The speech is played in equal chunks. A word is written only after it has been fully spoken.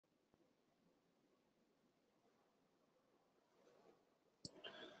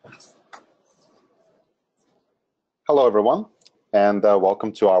Hello, everyone, and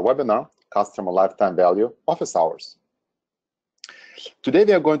welcome to our webinar, Customer Lifetime Value Office Hours. Today,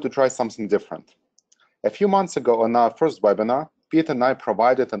 we are going to try something different. A few months ago on our first webinar, Pete and I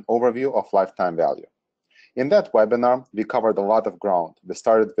provided an overview of lifetime value. In that webinar, we covered a lot of ground. We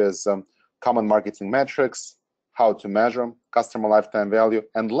started with common marketing metrics, how to measure customer lifetime value,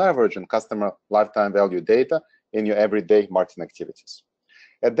 and leveraging customer lifetime value data in your everyday marketing activities.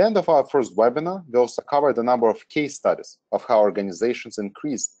 At the end of our first webinar, we also covered a number of case studies of how organizations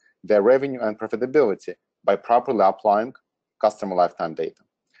increased their revenue and profitability by properly applying customer lifetime data.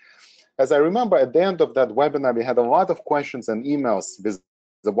 As I remember, at the end of that webinar, we had a lot of questions and emails with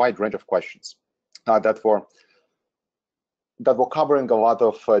a wide range of questions that were covering a lot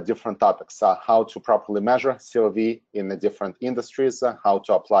of different topics, how to properly measure CLV in the different industries, how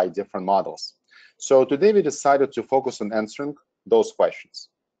to apply different models. So today we decided to focus on answering those questions.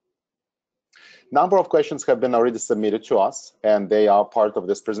 Number of questions have been already submitted to us, and they are part of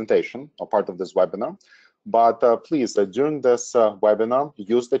this presentation or part of this webinar. But please, during this webinar,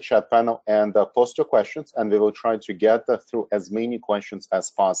 use the chat panel and post your questions, and we will try to get through as many questions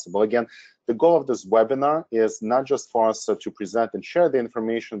as possible. Again, the goal of this webinar is not just for us to present and share the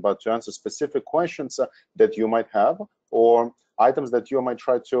information, but to answer specific questions that you might have or items that you might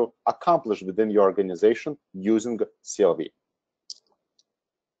try to accomplish within your organization using CLV.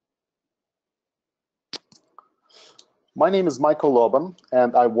 My name is Michael Loban,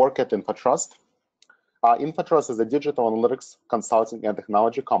 and I work at InfoTrust. InfoTrust is a digital analytics consulting and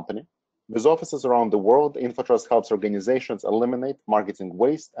technology company. With offices around the world, InfoTrust helps organizations eliminate marketing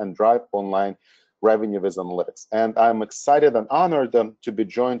waste and drive online revenue with analytics. And I'm excited and honored to be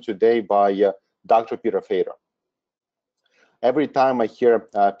joined today by Dr. Peter Fader. Every time I hear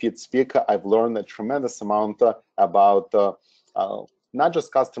Pete speak, I've learned a tremendous amount about not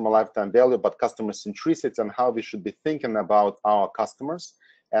just customer lifetime value, but customer centricity and how we should be thinking about our customers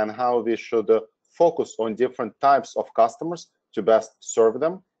and how we should focus on different types of customers to best serve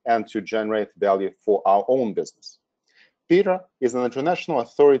them and to generate value for our own business. Peter is an international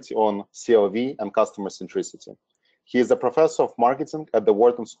authority on CLV and customer centricity. He is a professor of marketing at the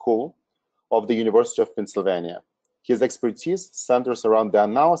Wharton School of the University of Pennsylvania. His expertise centers around the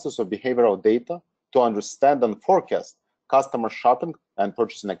analysis of behavioral data to understand and forecast customer shopping and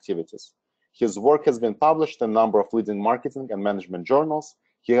purchasing activities. His work has been published in a number of leading marketing and management journals.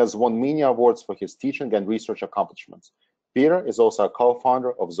 He has won many awards for his teaching and research accomplishments. Peter is also a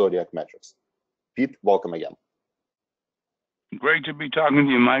co-founder of Zodiac Metrics. Pete, welcome again. Great to be talking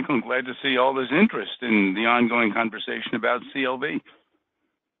to you, Michael. I'm glad to see all this interest in the ongoing conversation about CLV.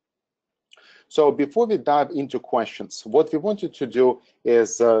 So before we dive into questions, what we wanted to do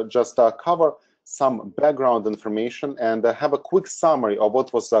is just cover some background information and have a quick summary of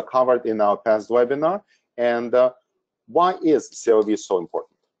what was covered in our past webinar and why is CLV so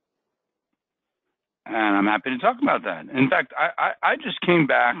important. And I'm happy to talk about that. In fact, I just came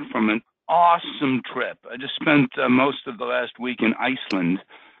back from an awesome trip. I just spent most of the last week in Iceland,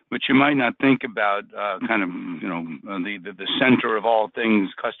 which you might not think about kind of, the center of all things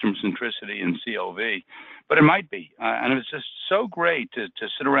customer centricity and CLV, but it might be. And it was just so great to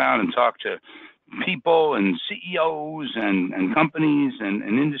sit around and talk to people and CEOs and companies and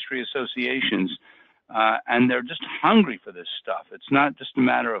industry associations, and they're just hungry for this stuff. It's not just a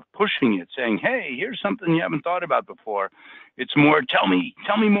matter of pushing it, saying, hey, here's something you haven't thought about before. It's more, tell me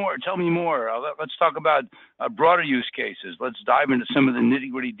more. Let's talk about broader use cases. Let's dive into some of the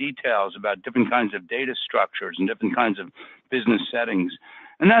nitty-gritty details about different kinds of data structures and different kinds of business settings.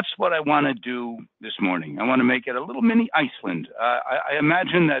 And that's what I want to do this morning. I want to make it a little mini Iceland. I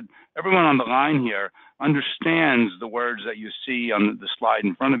imagine that everyone on the line here understands the words that you see on the slide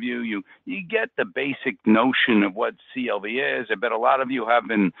in front of you. You get the basic notion of what CLV is. I bet a lot of you have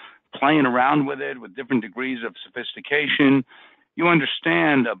been playing around with it with different degrees of sophistication. You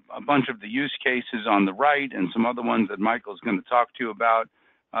understand a bunch of the use cases on the right and some other ones that Michael's going to talk to you about.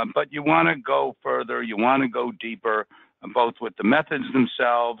 But you want to go further. You want to go deeper, both with the methods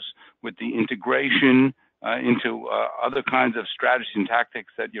themselves, with the integration into other kinds of strategies and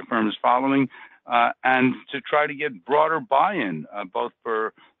tactics that your firm is following, and to try to get broader buy-in, both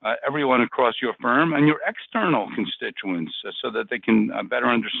for everyone across your firm and your external constituents, so that they can better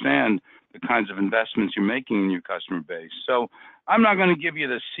understand the kinds of investments you're making in your customer base. So I'm not going to give you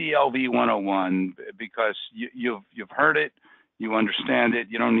the CLV 101 because you've heard it, you understand it,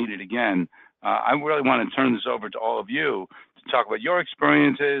 you don't need it again. I really want to turn this over to all of you to talk about your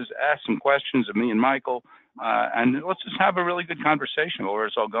experiences, ask some questions of me and Michael, and let's just have a really good conversation about where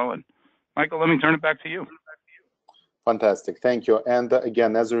it's all going. Michael, let me turn it back to you. Fantastic, thank you. And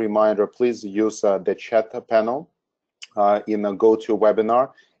again, as a reminder, please use the chat panel in a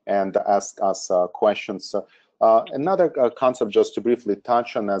GoToWebinar and ask us questions. Another concept just to briefly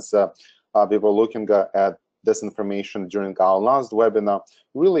touch on, as we were looking at this information during our last webinar,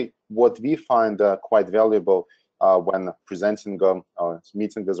 really what we find quite valuable when presenting or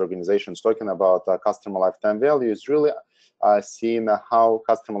meeting these organizations talking about customer lifetime value is really seeing how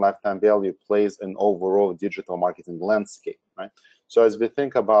customer lifetime value plays in overall digital marketing landscape, right? So as we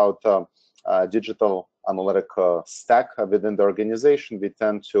think about digital analytic stack within the organization, it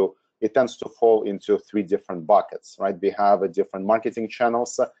tends to fall into three different buckets, right? We have different marketing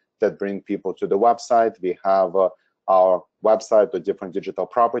channels that bring people to the website. We have our website or different digital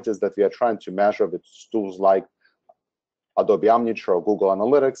properties that we are trying to measure with tools like Adobe Omniture or Google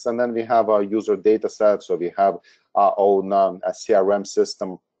Analytics, and then we have our user data set, so we have our own CRM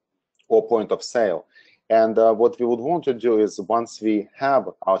system or point of sale. And what we would want to do is, once we have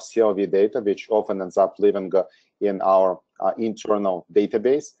our CLV data, which often ends up living in our internal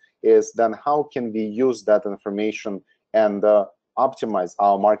database, is then how can we use that information and optimize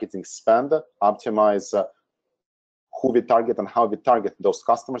our marketing spend, optimize who we target and how we target those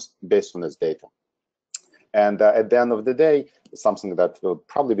customers based on this data. And at the end of the day, something that we'll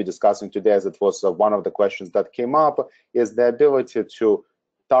probably be discussing today, as it was one of the questions that came up, is the ability to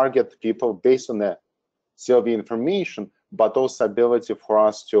target people based on the CLV information, but also ability for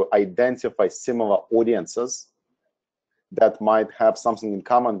us to identify similar audiences that might have something in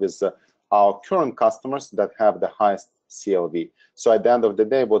common with our current customers that have the highest CLV. So at the end of the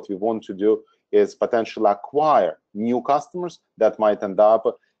day, what we want to do is potentially acquire new customers that might end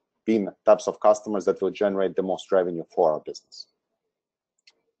up being types of customers that will generate the most revenue for our business.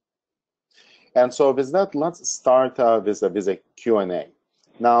 And so with that, let's start with a Q&A.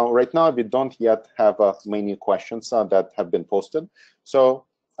 Now, right now, we don't yet have many questions that have been posted. So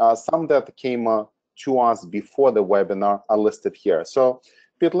some that came to us before the webinar are listed here. So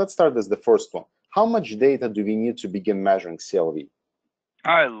Pete, let's start with the first one. How much data do we need to begin measuring CLV?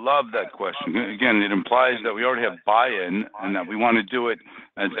 I love that question. Again, it implies that we already have buy-in and that we want to do it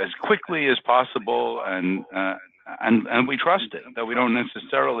as quickly as possible, and we trust it, that we don't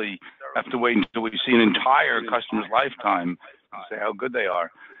necessarily have to wait until we see an entire customer's lifetime to say how good they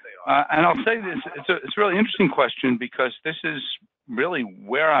are. And I'll say this, it's a really interesting question, because this is really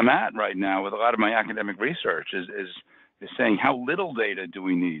where I'm at right now with a lot of my academic research is saying, how little data do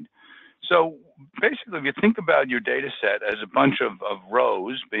we need? So basically, if you think about your data set as a bunch of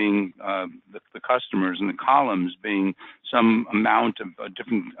rows being the customers, and the columns being some amount of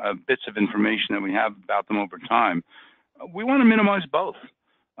different bits of information that we have about them over time, we want to minimize both.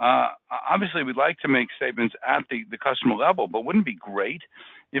 Obviously, we'd like to make statements at the customer level, but wouldn't it be great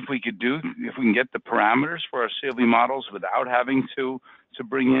if we can get the parameters for our CLV models without having to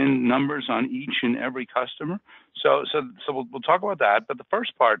bring in numbers on each and every customer? So we'll talk about that. But the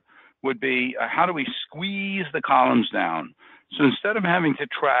first part would be how do we squeeze the columns down? So instead of having to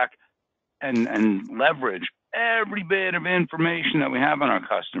track and leverage every bit of information that we have on our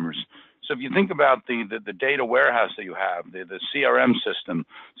customers. So if you think about the data warehouse that you have, the CRM system,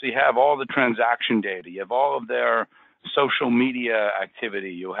 so you have all the transaction data, you have all of their social media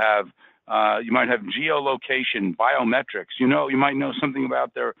activity, you might have geolocation, biometrics, you might know something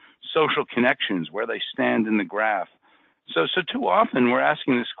about their social connections, where they stand in the graph. So too often we're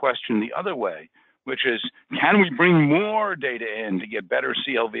asking this question the other way, which is, can we bring more data in to get better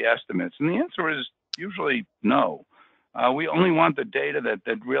CLV estimates? And the answer is usually no. We only want the data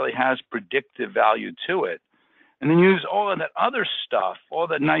that really has predictive value to it, and then use all of that other stuff, all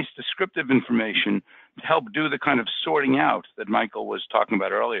that nice descriptive information, to help do the kind of sorting out that Michael was talking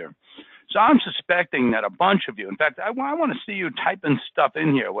about earlier. So I'm suspecting that a bunch of you, in fact, I want to see you typing stuff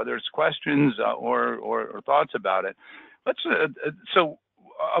in here, whether it's questions or thoughts about it. So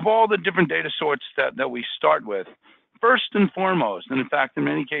of all the different data sorts that we start with, first and foremost, and in fact, in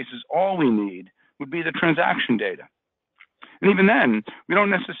many cases, all we need would be the transaction data. And even then, we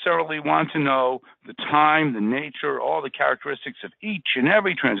don't necessarily want to know the time, the nature, all the characteristics of each and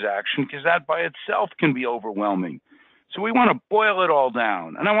every transaction, because that by itself can be overwhelming. So we want to boil it all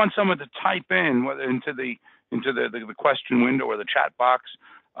down. And I want someone to type in, whether into the question window or the chat box,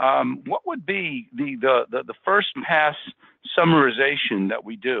 what would be the first pass summarization that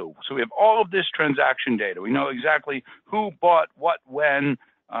we do? So we have all of this transaction data. We know exactly who bought what, when,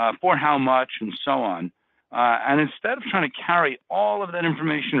 for how much, and so on. And instead of trying to carry all of that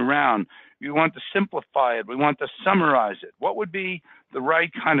information around, we want to simplify it. We want to summarize it. What would be the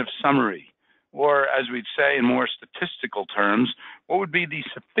right kind of summary? Or as we'd say in more statistical terms, what would be the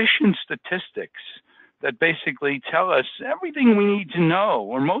sufficient statistics that basically tell us everything we need to know,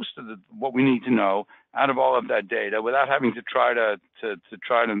 or most of what we need to know out of all of that data, without having to try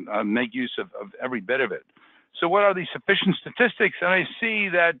to make use of every bit of it. So what are the sufficient statistics? And I see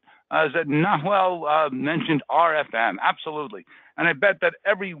that Nahuel mentioned RFM. Absolutely. And I bet that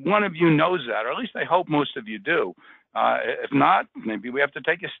every one of you knows that, or at least I hope most of you do. If not, maybe we have to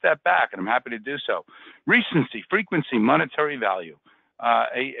take a step back, and I'm happy to do so. Recency, frequency, monetary value.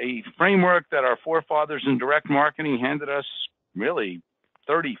 A framework that our forefathers in direct marketing handed us really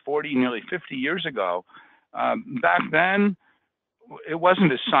 30, 40, nearly 50 years ago. Back then, it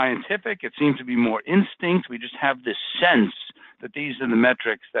wasn't as scientific. It seemed to be more instinct. We just have this sense that these are the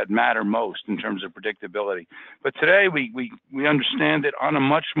metrics that matter most in terms of predictability. But today, we understand it on a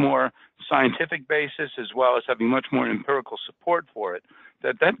much more scientific basis, as well as having much more empirical support for it,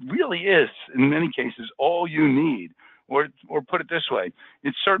 that really is, in many cases, all you need. Or put it this way,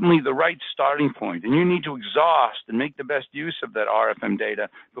 it's certainly the right starting point, and you need to exhaust and make the best use of that RFM data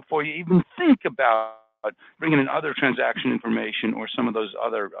before you even think about bringing in other transaction information or some of those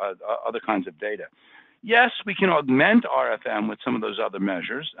other kinds of data. Yes, we can augment RFM with some of those other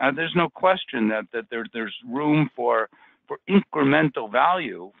measures. There's no question that there's room for incremental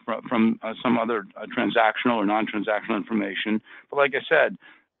value from some other transactional or non-transactional information. But like I said,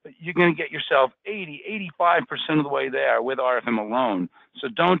 you're going to get yourself 85% of the way there with RFM alone. So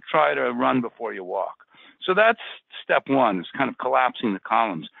don't try to run before you walk. So that's step one, is kind of collapsing the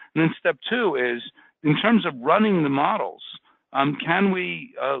columns. And then step two is, in terms of running the models, can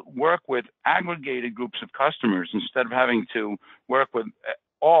we work with aggregated groups of customers instead of having to work with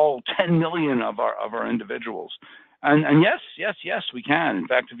all 10 million of our individuals? And yes, we can. In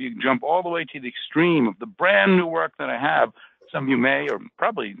fact, if you jump all the way to the extreme of the brand new work that I have, some of you may or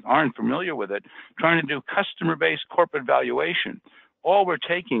probably aren't familiar with it, trying to do customer-based corporate valuation. All we're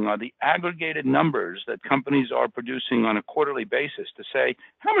taking are the aggregated numbers that companies are producing on a quarterly basis to say,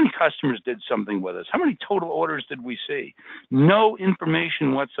 how many customers did something with us? How many total orders did we see? No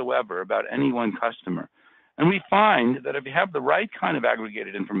information whatsoever about any one customer. And we find that if you have the right kind of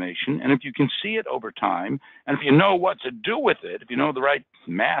aggregated information, and if you can see it over time, and if you know what to do with it, if you know the right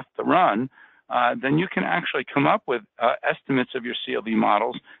math to run, then you can actually come up with estimates of your CLV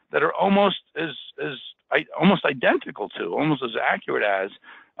models that are almost identical to, almost as accurate as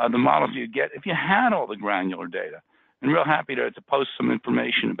the models you'd get if you had all the granular data. And real happy to post some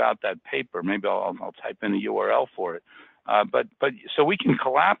information about that paper. Maybe I'll type in a URL for it. But so we can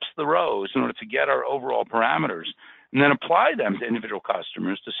collapse the rows in order to get our overall parameters, and then apply them to individual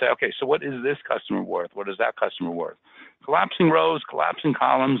customers to say, okay, so what is this customer worth? What is that customer worth? Collapsing rows, collapsing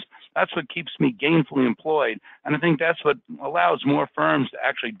columns, that's what keeps me gainfully employed. And I think that's what allows more firms to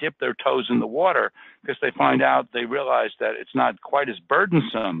actually dip their toes in the water, because they realize that it's not quite as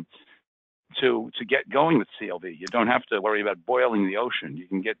burdensome to get going with CLV. You don't have to worry about boiling the ocean. You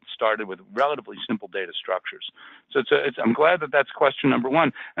can get started with relatively simple data structures. So I'm glad that that's question number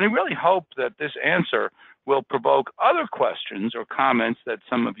one. And I really hope that this answer will provoke other questions or comments that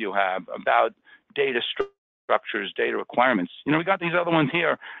some of you have about data structures, data requirements. We got these other ones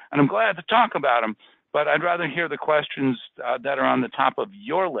here, and I'm glad to talk about them, but I'd rather hear the questions that are on the top of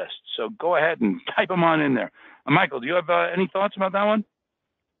your list. So go ahead and type them on in there. Michael, do you have any thoughts about that one?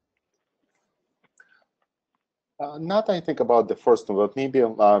 Not, I think, about the first one, but maybe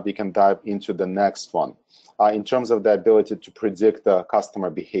we can dive into the next one in terms of the ability to predict customer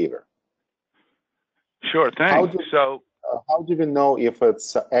behavior. Sure thing. How do we know if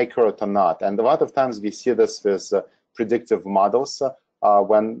it's accurate or not? And a lot of times we see this with predictive models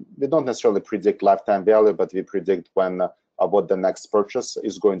when we don't necessarily predict lifetime value, but we predict when what the next purchase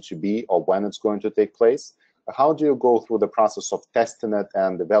is going to be or when it's going to take place. How do you go through the process of testing it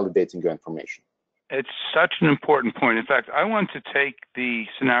and validating your information? It's such an important point. In fact, I want to take the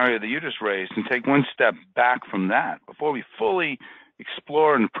scenario that you just raised and take one step back from that before we fully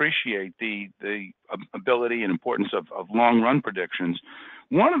explore and appreciate the ability and importance of long-run predictions.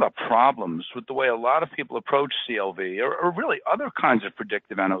 One of the problems with the way a lot of people approach CLV or really other kinds of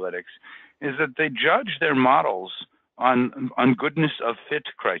predictive analytics is that they judge their models on goodness of fit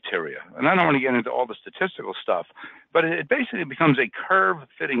criteria. And I don't want to get into all the statistical stuff, but it basically becomes a curve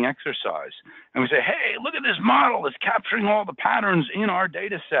fitting exercise. And we say, hey, look at this model. It's capturing all the patterns in our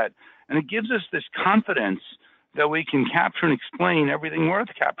data set. And it gives us this confidence that we can capture and explain everything worth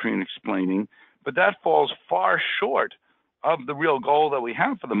capturing and explaining. But that falls far short of the real goal that we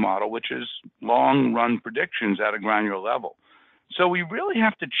have for the model, which is long run predictions at a granular level. So we really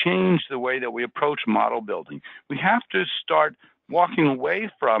have to change the way that we approach model building. We have to start walking away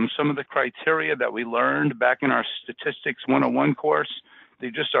from some of the criteria that we learned back in our Statistics 101 course They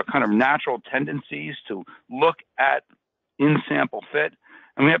just are kind of natural tendencies to look at in-sample fit.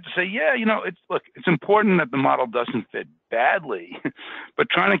 And we have to say, yeah, it's important that the model doesn't fit badly, but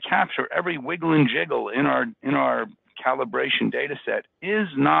trying to capture every wiggle and jiggle in our calibration data set is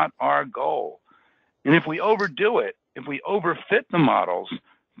not our goal. And if we overdo it, if we overfit the models,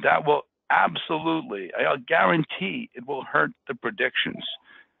 that will absolutely, I'll guarantee it will hurt the predictions.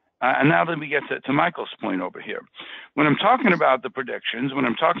 And now that we get to Michael's point over here, when I'm talking about the predictions, when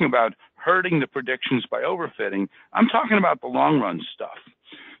I'm talking about hurting the predictions by overfitting, I'm talking about the long run stuff.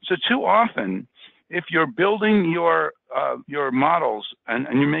 So too often, if you're building your models and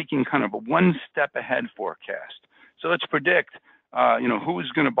you're making kind of a one step ahead forecast, so let's predict,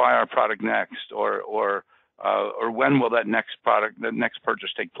 who's going to buy our product next, or when will that next purchase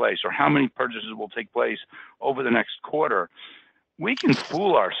take place, or how many purchases will take place over the next quarter. We can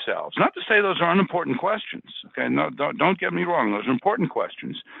fool ourselves. Not to say those are unimportant questions. Okay, no, don't get me wrong; those are important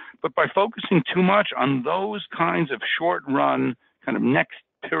questions. But by focusing too much on those kinds of short-run, kind of next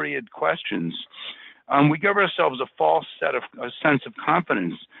period questions, we give ourselves a false sense of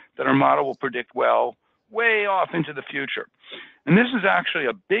confidence that our model will predict well, way off into the future. And this is actually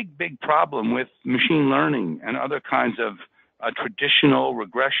a big, big problem with machine learning and other kinds of traditional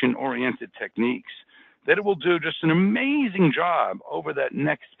regression-oriented techniques, that it will do just an amazing job over that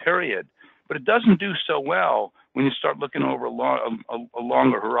next period, but it doesn't do so well when you start looking over a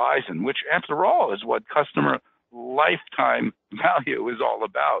longer horizon, which after all is what customer lifetime value is all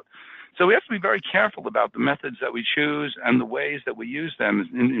about. So we have to be very careful about the methods that we choose and the ways that we use them,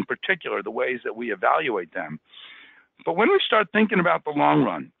 in particular, the ways that we evaluate them. But when we start thinking about the long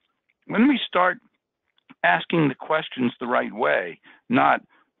run, when we start asking the questions the right way, not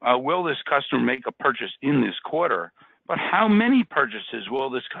will this customer make a purchase in this quarter, but how many purchases will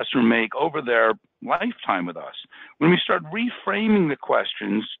this customer make over their lifetime with us? When we start reframing the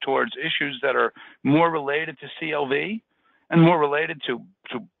questions towards issues that are more related to CLV and more related to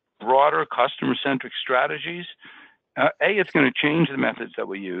broader customer-centric strategies, A, it's going to change the methods that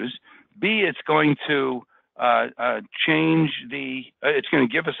we use. B, it's going to it's going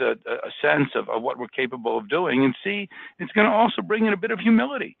to give us a sense of what we're capable of doing. And C, it's going to also bring in a bit of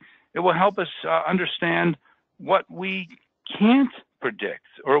humility. It will help us understand what we can't predict,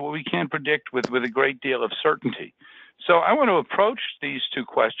 or what we can't predict with a great deal of certainty. So I want to approach these two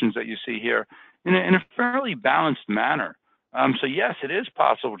questions that you see here in a fairly balanced manner. So yes, it is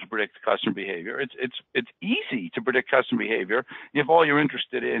possible to predict customer behavior. It's easy to predict customer behavior if all you're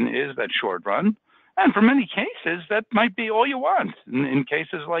interested in is that short run. And for many cases, that might be all you want. In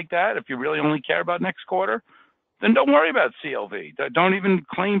cases like that, if you really only care about next quarter, then don't worry about CLV. Don't even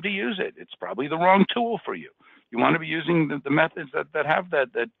claim to use it. It's probably the wrong tool for you. You want to be using the methods that have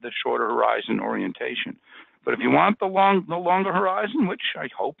that shorter horizon orientation. But if you want the longer horizon, which I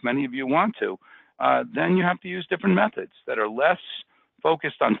hope many of you want to, then you have to use different methods that are less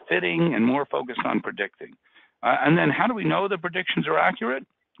focused on fitting and more focused on predicting. And then how do we know the predictions are accurate?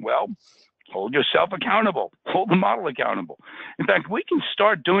 Well, hold yourself accountable. Hold the model accountable. In fact, we can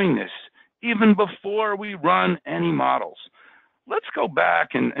start doing this even before we run any models. Let's go back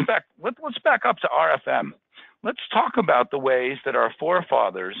and, in fact, let's back up to RFM. Let's talk about the ways that our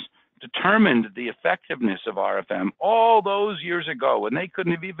forefathers determined the effectiveness of RFM all those years ago when they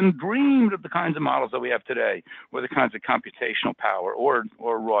couldn't have even dreamed of the kinds of models that we have today, or the kinds of computational power or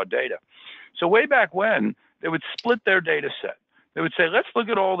raw data. So way back when, they would split their data set. They would say, let's look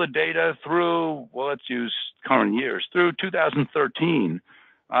at all the data through, well, let's use current years, through 2013,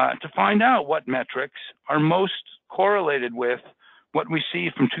 to find out what metrics are most correlated with what we see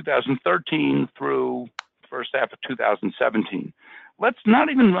from 2013 through first half of 2017. Let's not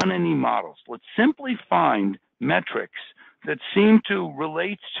even run any models. Let's simply find metrics that seem to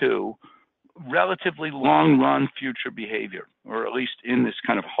relate to relatively long-run future behavior, or at least in this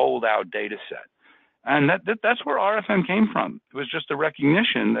kind of holdout data set. And that's where RFM came from. It was just a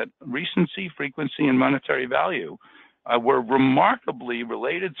recognition that recency, frequency, and monetary value were remarkably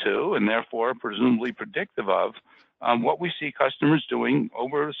related to, and therefore presumably predictive of, what we see customers doing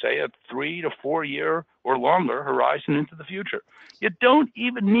over, say, a 3 to 4 year or longer horizon into the future. You don't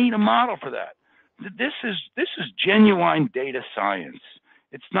even need a model for that. This is genuine data science.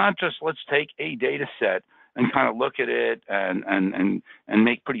 It's not just let's take a data set and kind of look at it and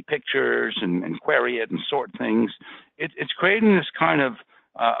make pretty pictures and query it and sort things. It's creating this kind of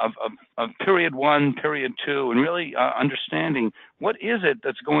period one, period two, and really understanding what is it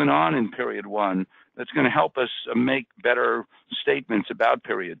that's going on in period one that's going to help us make better statements about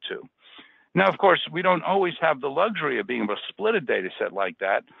period two. Now, of course, we don't always have the luxury of being able to split a data set like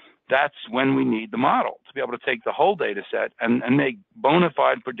that, that's when we need the model to be able to take the whole data set and make bona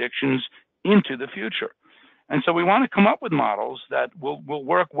fide predictions into the future. And so we want to come up with models that will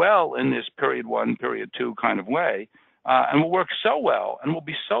work well in this period 1, period 2 kind of way, and will work so well and will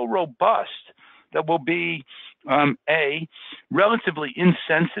be so robust that will be, A, relatively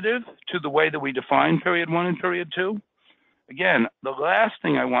insensitive to the way that we define period 1 and period 2. Again, the last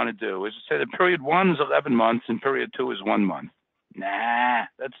thing I want to do is to say that period 1 is 11 months and period 2 is 1 month. Nah,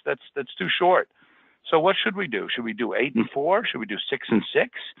 that's too short. So what should we do? Should we do 8 and 4? Should we do 6 and 6?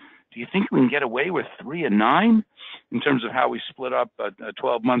 Do you think we can get away with 3 and 9 in terms of how we split up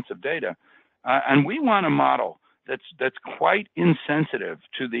 12 months of data? And we want a model that's quite insensitive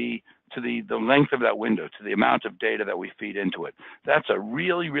to the length of that window, to the amount of data that we feed into it. That's a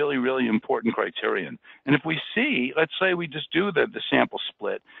really, really, really important criterion. And if we see, let's say we just do the sample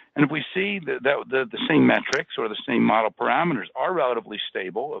split, and if we see that the same metrics or the same model parameters are relatively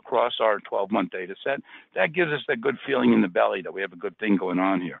stable across our 12-month data set, that gives us that good feeling in the belly that we have a good thing going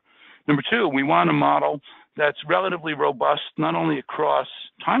on here. Number 2, we want a model that's relatively robust, not only across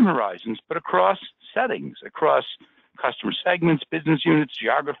time horizons, but across settings, across customer segments, business units,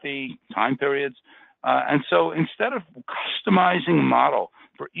 geography, time periods. And so instead of customizing a model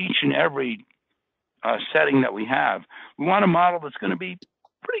for each and every setting that we have, we want a model that's going to be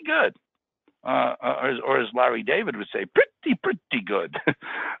pretty good, or as Larry David would say, pretty good.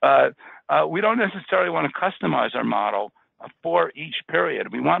 We don't necessarily want to customize our model for each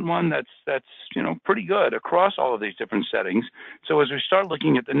period. We want one that's pretty good across all of these different settings. So as we start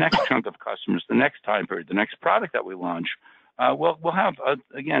looking at the next chunk of customers, the next time period, the next product that we launch, we'll have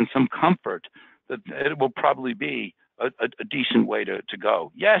again some comfort that it will probably be a decent way to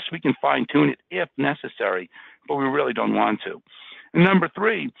go. Yes, we can fine tune it if necessary, but we really don't want to. And number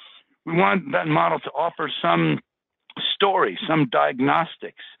 3, we want that model to offer some story, some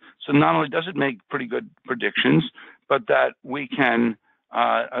diagnostics. So not only does it make pretty good predictions, but that we can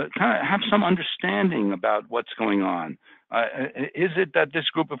kind of have some understanding about what's going on. Is it that this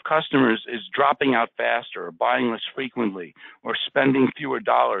group of customers is dropping out faster, or buying less frequently, or spending fewer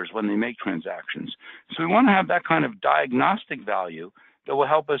dollars when they make transactions? So we want to have that kind of diagnostic value that will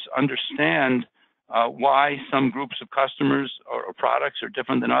help us understand why some groups of customers or products are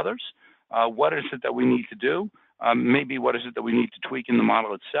different than others. What is it that we need to do? Maybe what is it that we need to tweak in the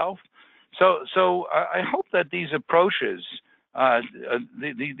model itself? So I hope that these approaches,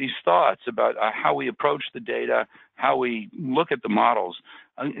 these thoughts about how we approach the data, how we look at the models,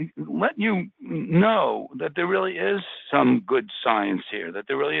 let you know that there really is some good science here, that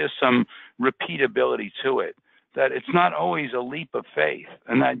there really is some repeatability to it, that it's not always a leap of faith,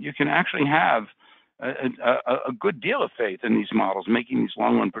 and that you can actually have a good deal of faith in these models, making these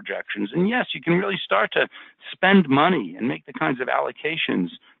long-run projections. And yes, you can really start to spend money and make the kinds of allocations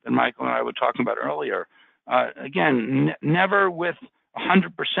that Michael and I were talking about earlier. Again, never with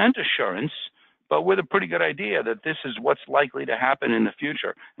 100% assurance, but with a pretty good idea that this is what's likely to happen in the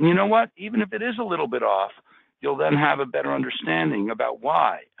future. And you know what? Even if it is a little bit off, you'll then have a better understanding about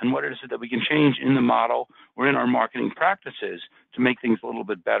why and what it is that we can change in the model or in our marketing practices to make things a little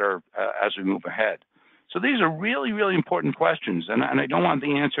bit better as we move ahead. So these are really, really important questions, and I don't want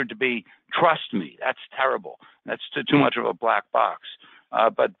the answer to be, trust me, that's terrible. That's too much of a black box.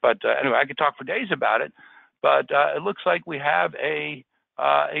 But anyway, I could talk for days about it, but it looks like we have a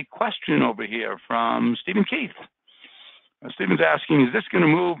question over here from Stephen Keith. Stephen's asking, is this going to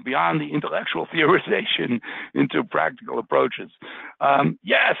move beyond the intellectual theorization into practical approaches?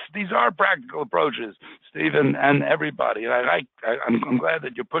 Yes, these are practical approaches, Stephen, and everybody. And I'm glad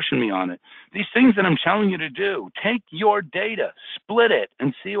that you're pushing me on it. These things that I'm telling you to do, take your data, split it,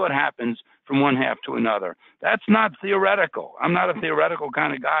 and see what happens from one half to another. That's not theoretical. I'm not a theoretical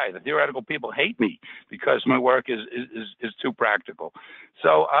kind of guy. The theoretical people hate me because my work is too practical.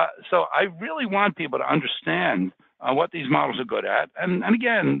 So I really want people to understand what these models are good at, and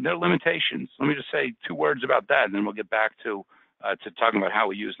again, their limitations. Let me just say 2 words about that, and then we'll get back to talking about how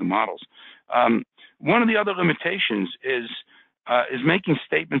we use the models. One of the other limitations is making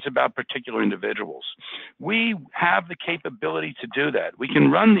statements about particular individuals. We have the capability to do that. We can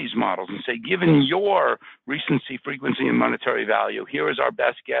run these models and say, given your recency, frequency, and monetary value, here is our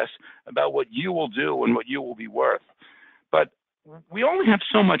best guess about what you will do and what you will be worth. But we only have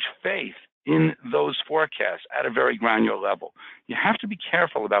so much faith in those forecasts at a very granular level. You have to be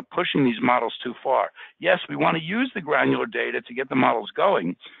careful about pushing these models too far. Yes, we want to use the granular data to get the models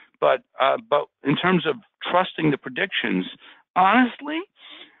going, but in terms of trusting the predictions, honestly,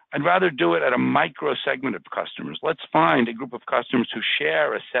 I'd rather do it at a micro segment of customers. Let's find a group of customers who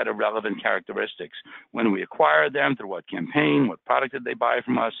share a set of relevant characteristics. When we acquire them, through what campaign, what product did they buy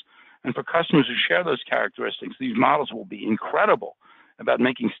from us? And for customers who share those characteristics, these models will be incredible about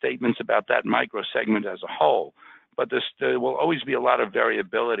making statements about that micro segment as a whole. But there will always be a lot of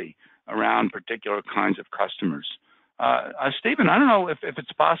variability around particular kinds of customers. Stephen, I don't know if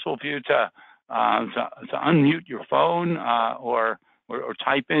it's possible for you to unmute your phone or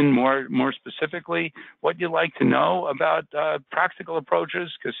type in more specifically what you'd like to know about practical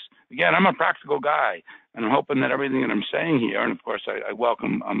approaches, because again, I'm a practical guy, and I'm hoping that everything that I'm saying here, and of course I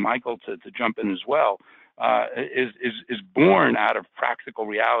welcome Michael to jump in as well, is born out of practical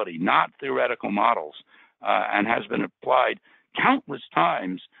reality, not theoretical models, and has been applied countless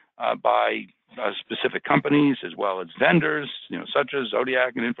times by specific companies as well as vendors, such as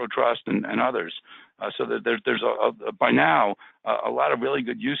Zodiac and InfoTrust and others. So that there's by now a lot of really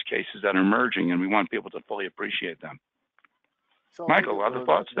good use cases that are emerging, and we want people to fully appreciate them. So Michael, other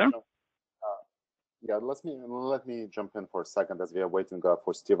thoughts there? Yeah, let me jump in for a second as we are waiting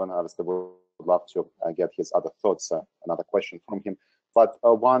for Stephen. Obviously, we would love to get his other thoughts, another question from him. But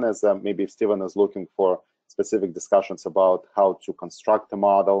one is maybe if Stephen is looking for specific discussions about how to construct a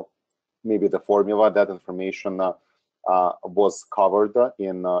model, maybe the formula, that information was covered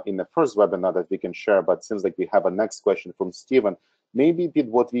in the first webinar that we can share, but it seems like we have a next question from Stephen. Maybe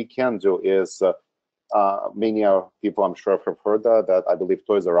what we can do is, many people I'm sure have heard that I believe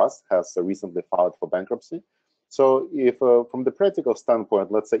Toys R Us has recently filed for bankruptcy. So if from the practical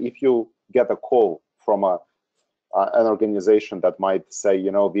standpoint, let's say if you get a call from an organization that might say,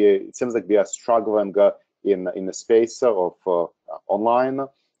 it seems like we are struggling in the space of online,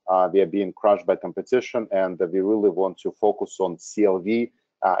 we are being crushed by competition, and we really want to focus on CLV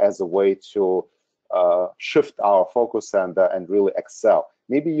as a way to shift our focus and really excel.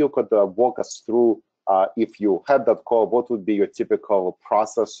 Maybe you could walk us through, if you had that call, what would be your typical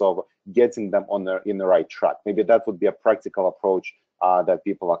process of getting them in the right track? Maybe that would be a practical approach that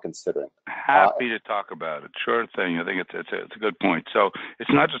people are considering. Happy to talk about it. Sure thing. I think it's a good point. So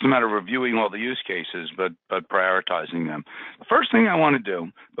it's not just a matter of reviewing all the use cases, but prioritizing them. The first thing I want to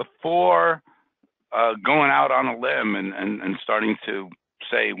do before going out on a limb and starting to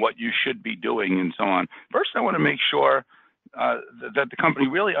say what you should be doing and so on, first I want to make sure that the company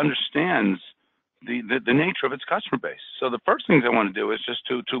really understands the nature of its customer base. So the first things I want to do is just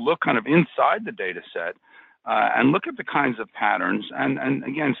to look kind of inside the data set and look at the kinds of patterns. And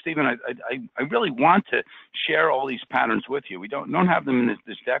again, Stephen, I really want to share all these patterns with you. We don't have them in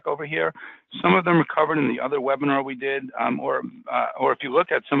this deck over here. Some of them are covered in the other webinar we did, or if you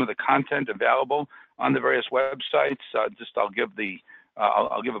look at some of the content available on the various websites, I'll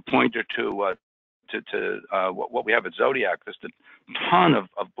give a pointer to what we have at Zodiac. There's a ton of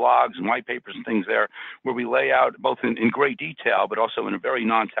blogs and white papers and things there where we lay out both in great detail, but also in a very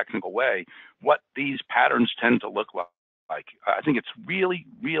non-technical way, what these patterns tend to look like. I think it's really,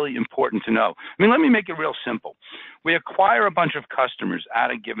 really important to know. I mean, let me make it real simple. We acquire a bunch of customers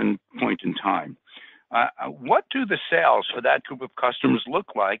at a given point in time. What do the sales for that group of customers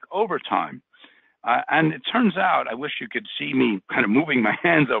look like over time? And it turns out, I wish you could see me kind of moving my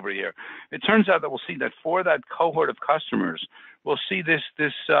hands over here. It turns out that we'll see that for that cohort of customers, we'll see this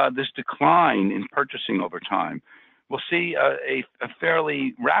decline in purchasing over time. We'll see a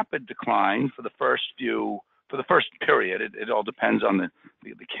fairly rapid decline for the first period. It all depends on the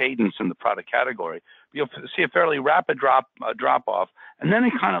cadence and the product category. You'll see a fairly rapid drop off, and then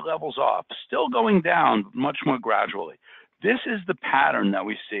it kind of levels off, still going down much more gradually. This is the pattern that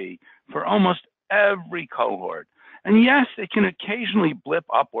we see for almost every cohort. And yes, it can occasionally blip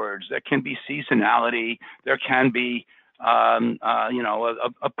upwards. There can be seasonality. There can be,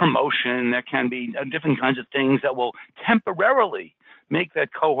 a promotion. There can be different kinds of things that will temporarily make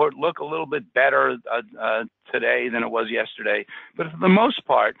that cohort look a little bit better today than it was yesterday. But for the most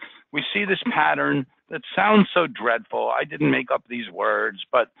part, we see this pattern that sounds so dreadful. I didn't make up these words,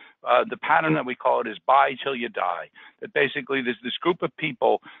 but the pattern that we call it is buy till you die. That basically this group of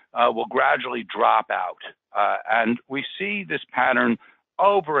people will gradually drop out. And we see this pattern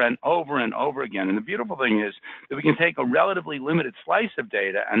over and over and over again. And the beautiful thing is that we can take a relatively limited slice of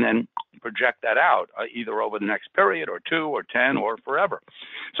data and then project that out either over the next period or 2 or 10 or forever.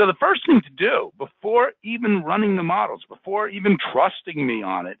 So the first thing to do before even running the models, before even trusting me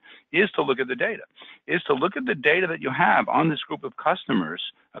on it, is to look at the data, that you have on this group of customers.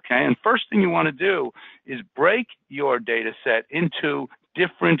 Okay, and first thing you want to do is break your data set into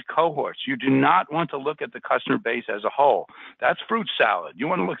different cohorts. You do not want to look at the customer base as a whole. That's fruit salad. You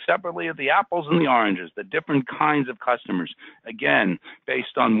want to look separately at the apples and the oranges, the different kinds of customers. Again,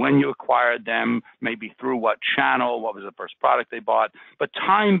 based on when you acquired them, maybe through what channel, what was the first product they bought, but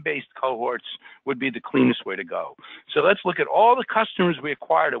time-based cohorts would be the cleanest way to go. So let's look at all the customers we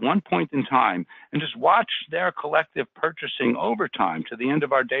acquired at one point in time and just watch their collective purchasing over time to the end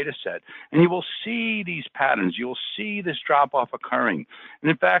of our data set. And you will see these patterns. You will see this drop-off occurring.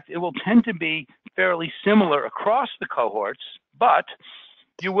 And in fact, it will tend to be fairly similar across the cohorts, but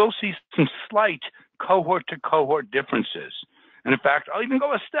you will see some slight cohort-to-cohort differences. And in fact, I'll even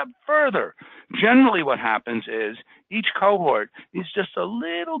go a step further. Generally, what happens is each cohort is just a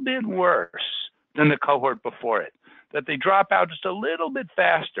little bit worse than the cohort before it, that they drop out just a little bit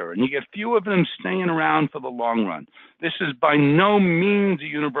faster, and you get few of them staying around for the long run. This is by no means a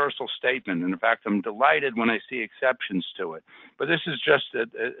universal statement, and in fact, I'm delighted when I see exceptions to it. But this is just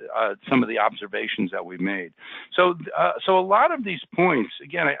some of the observations that we've made. So a lot of these points,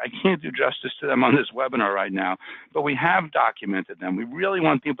 again, I can't do justice to them on this webinar right now, but we have documented them. We really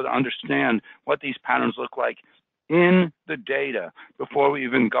want people to understand what these patterns look like in the data before we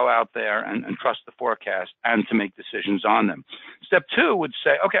even go out there and trust the forecast and to make decisions on them. Step two would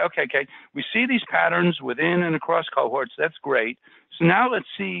say, okay, we see these patterns within and across cohorts, that's great. So now let's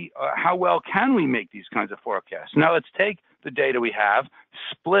see how well can we make these kinds of forecasts. Now let's take the data we have,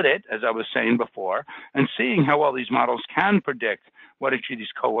 split it, as I was saying before, and seeing how well these models can predict what each of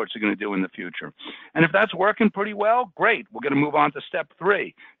these cohorts are going to do in the future. And if that's working pretty well, great. We're going to move on to step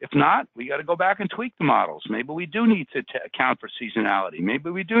three. If not, we got to go back and tweak the models. Maybe we do need to account for seasonality. Maybe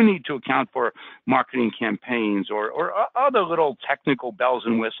we do need to account for marketing campaigns or other little technical bells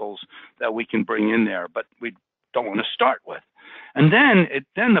and whistles that we can bring in there, but we don't want to start with. And then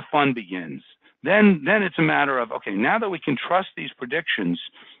the fun begins. Then it's a matter of, okay, now that we can trust these predictions,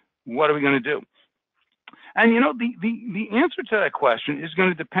 what are we going to do? And you know, the answer to that question is going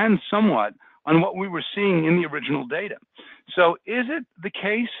to depend somewhat on what we were seeing in the original data. So is it the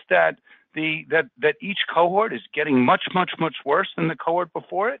case that that each cohort is getting much worse than the cohort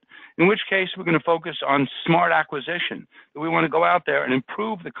before it? In which case we're going to focus on smart acquisition. We want to go out there and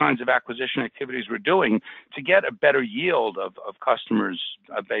improve the kinds of acquisition activities we're doing to get a better yield of customers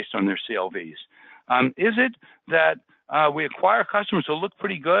based on their CLVs. Is it that we acquire customers who look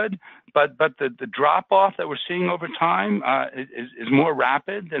pretty good, but the drop-off that we're seeing over time is more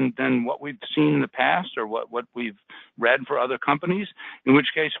rapid than what we've seen in the past or what we've read for other companies, in which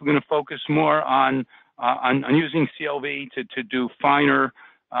case we're going to focus more on using CLV to do finer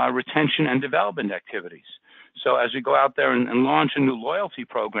retention and development activities. So as we go out there and launch a new loyalty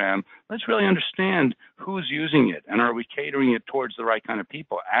program, let's really understand who's using it and are we catering it towards the right kind of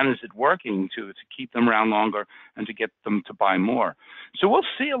people, and is it working to keep them around longer and to get them to buy more. So we'll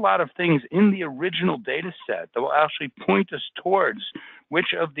see a lot of things in the original data set that will actually point us towards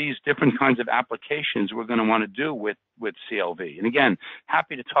which of these different kinds of applications we're going to want to do with CLV. And again,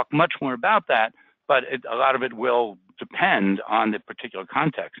 happy to talk much more about that, but a lot of it will depend on the particular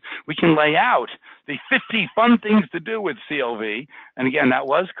context. We can lay out the 50 fun things to do with CLV, and again, that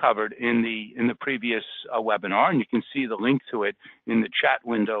was covered in the previous webinar, and you can see the link to it in the chat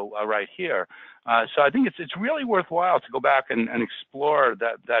window right here. So I think it's really worthwhile to go back and explore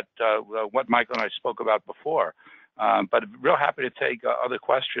what Michael and I spoke about before. But real happy to take other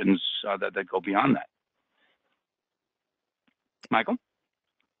questions that go beyond that. Michael?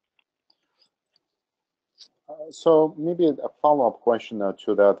 So maybe a follow-up question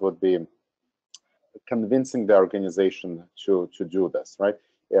to that would be convincing the organization to do this, right?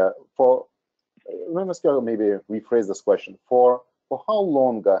 Let me maybe rephrase this question. For how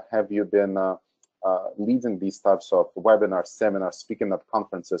long have you been leading these types of webinars, seminars, speaking at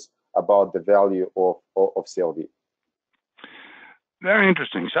conferences about the value of CLV? Very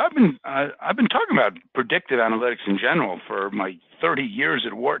interesting. So I've been talking about predictive analytics in general for my 30 years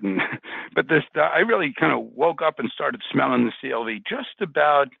at Wharton, but I really kind of woke up and started smelling the CLV just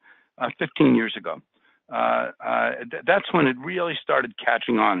about 15 years ago. That's when it really started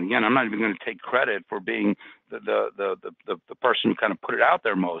catching on. Again, I'm not even going to take credit for being the person who kind of put it out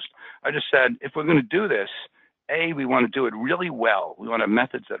there most. I just said, if we're going to do this, A, we want to do it really well. We want to have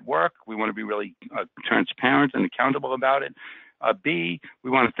methods that work. We want to be really transparent and accountable about it. B, we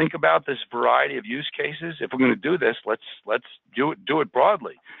want to think about this variety of use cases. If we're going to do this, let's do it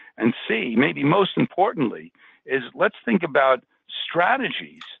broadly. And C, maybe most importantly, is let's think about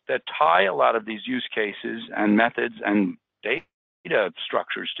strategies that tie a lot of these use cases and methods and data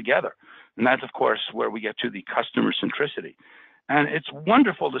structures together. And that's, of course, where we get to the customer centricity. And it's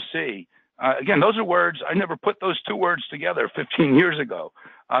wonderful to see Again, those are words, I never put those two words together 15 years ago.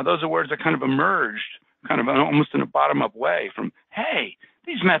 Those are words that kind of emerged kind of almost in a bottom-up way from, hey,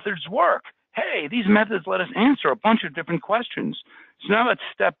 these methods work. Hey, these methods let us answer a bunch of different questions. So now let's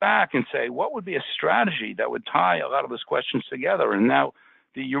step back and say, what would be a strategy that would tie a lot of those questions together? And now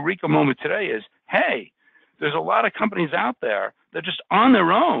the eureka moment today is, hey, there's a lot of companies out there that just on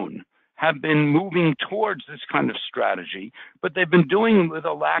their own have been moving towards this kind of strategy, but they've been doing it with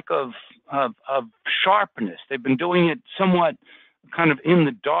a lack of sharpness. They've been doing it somewhat kind of in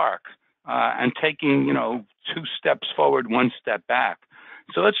the dark and taking, 2 steps forward, 1 step back.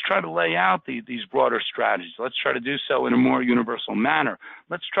 So let's try to lay out these broader strategies. Let's try to do so in a more universal manner.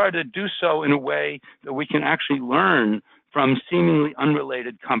 Let's try to do so in a way that we can actually learn from seemingly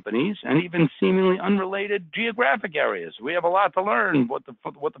unrelated companies and even seemingly unrelated geographic areas. We have a lot to learn what the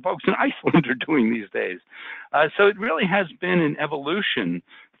folks in Iceland are doing these days. So it really has been an evolution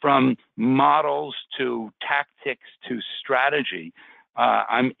from models to tactics to strategy.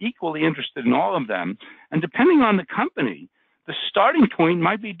 I'm equally interested in all of them. And depending on the company, the starting point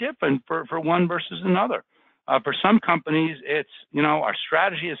might be different for one versus another. For some companies, it's, our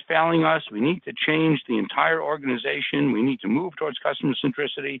strategy is failing us. We need to change the entire organization. We need to move towards customer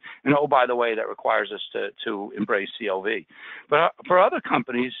centricity. And oh, by the way, that requires us to embrace CLV. But for other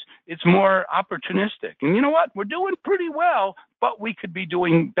companies, it's more opportunistic. And you know what? We're doing pretty well, but we could be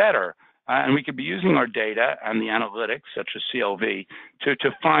doing better. And we could be using our data and the analytics, such as CLV,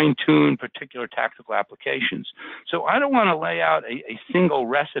 to fine-tune particular tactical applications. So I don't want to lay out a single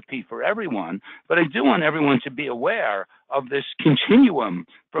recipe for everyone, but I do want everyone to be aware of this continuum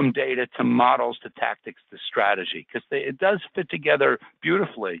from data to models to tactics to strategy, because it does fit together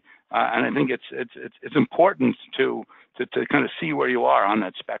beautifully. And I think it's important to kind of see where you are on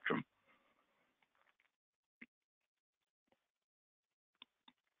that spectrum.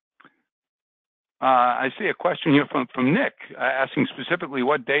 I see a question here from Nick asking specifically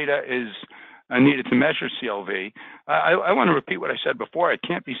what data is needed to measure CLV. I want to repeat what I said before. It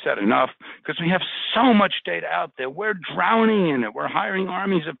can't be said enough because we have so much data out there. We're drowning in it. We're hiring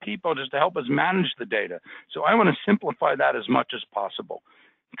armies of people just to help us manage the data. So I want to simplify that as much as possible.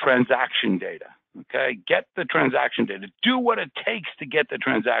 Transaction data. Okay, get the transaction data. Do what it takes to get the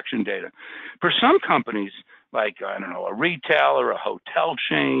transaction data. For some companies, like, I don't know, a retail or a hotel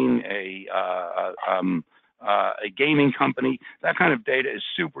chain, a gaming company, that kind of data is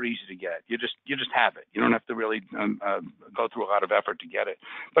super easy to get. You just have it. You don't have to really go through a lot of effort to get it.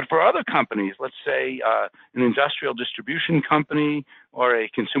 But for other companies, let's say an industrial distribution company or a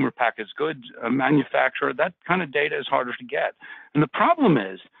consumer packaged goods manufacturer, that kind of data is harder to get. And the problem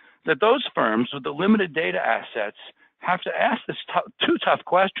is that those firms with the limited data assets have to ask this two tough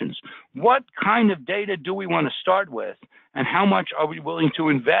questions. What kind of data do we want to start with, and how much are we willing to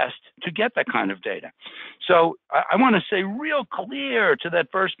invest to get that kind of data? So I want to say real clear to that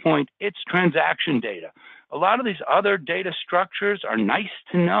first point, it's transaction data. A lot of these other data structures are nice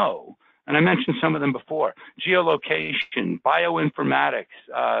to know, and I mentioned some of them before: geolocation,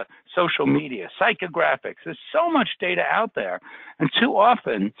 bioinformatics, social media, psychographics. There's so much data out there, and too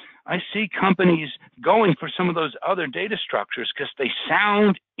often I see companies going for some of those other data structures because they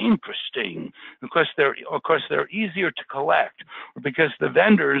sound interesting, because they're easier to collect, or because the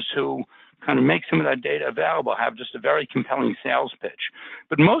vendors who kind of make some of that data available have just a very compelling sales pitch.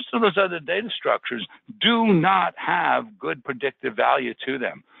 But most of those other data structures do not have good predictive value to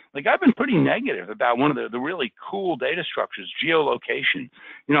them. Like, I've been pretty negative about one of the really cool data structures, geolocation.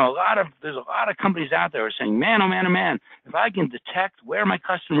 There's a lot of companies out there who are saying, man, oh man, oh man, if I can detect where my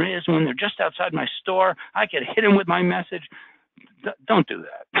customer is when they're just outside my store, I can hit them with my message. Don't do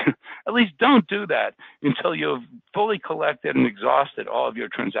that. At least don't do that until you've fully collected and exhausted all of your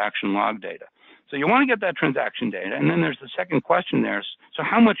transaction log data. So you want to get that transaction data. And then there's the second question there. So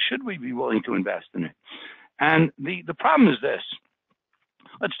how much should we be willing to invest in it? And the problem is this.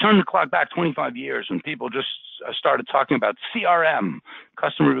 Let's turn the clock back 25 years when people just started talking about CRM,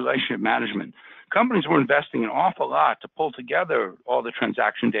 customer relationship management. Companies were investing an awful lot to pull together all the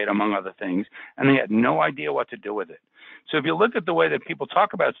transaction data, among other things, and they had no idea what to do with it. So if you look at the way that people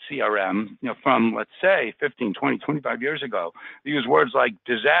talk about CRM, from, let's say, 15, 20, 25 years ago, they use words like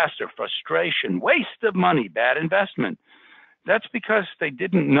disaster, frustration, waste of money, bad investment. That's because they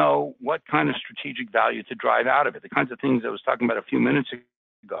didn't know what kind of strategic value to drive out of it, the kinds of things I was talking about a few minutes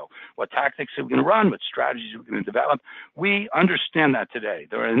ago. What tactics are we going to run? What strategies are we going to develop? We understand that today.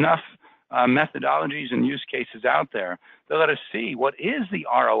 There are enough methodologies and use cases out there that let us see what is the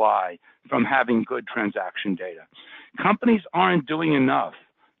ROI from having good transaction data. Companies aren't doing enough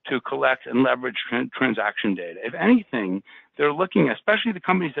to collect and leverage transaction data. If anything, they're looking, especially the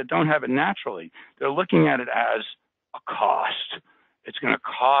companies that don't have it naturally, they're looking at it as a cost. It's going to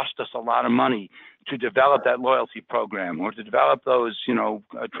cost us a lot of money to develop that loyalty program or to develop those,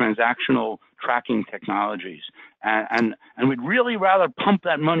 transactional tracking technologies. And we'd really rather pump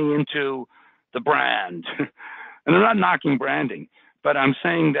that money into the brand. And I'm not knocking branding, but I'm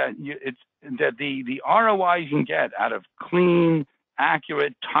saying that the ROI you can get out of clean,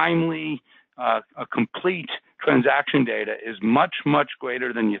 accurate, timely, a complete transaction data is much, much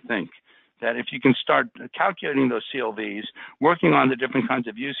greater than you think. That if you can start calculating those CLVs, working on the different kinds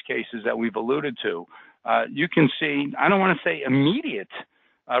of use cases that we've alluded to, you can see, I don't want to say immediate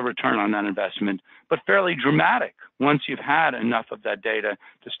return on that investment, but fairly dramatic once you've had enough of that data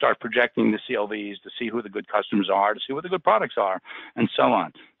to start projecting the CLVs, to see who the good customers are, to see what the good products are, and so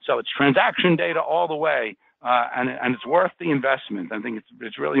on. So it's transaction data all the way, and it's worth the investment. I think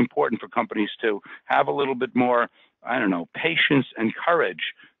it's really important for companies to have a little bit more, patience and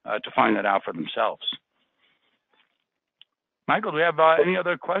courage to find that out for themselves. Michael, do we have any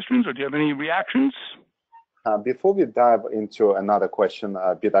other questions, or do you have any reactions? Before we dive into another question,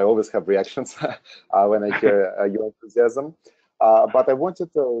 Pete, I always have reactions when I hear your enthusiasm. But I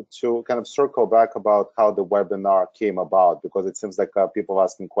wanted to kind of circle back about how the webinar came about, because it seems like people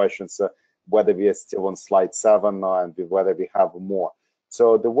asking questions whether we are still on slide 7 and whether we have more.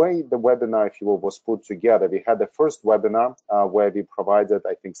 So the way the webinar, if you will, was put together, we had the first webinar where we provided,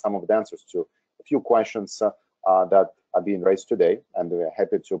 I think, some of the answers to a few questions that are being raised today, and we're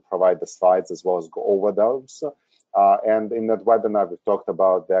happy to provide the slides as well as go over those. And in that webinar, we talked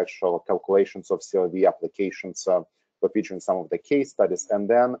about the actual calculations of CLV applications, we're featuring some of the case studies, and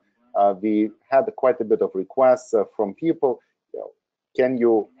then we had quite a bit of requests from people. Can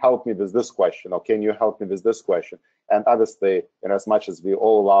you help me with this question, or can you help me with this question? And obviously, as much as we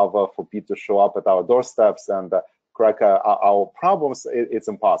all love for Pete to show up at our doorsteps and crack our problems, it's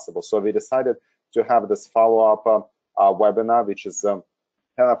impossible. So we decided to have this follow-up webinar, which is kind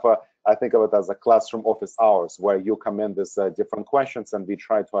of, I think of it as a classroom office hours, where you come in with different questions and we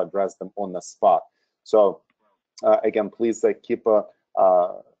try to address them on the spot. So again, please keep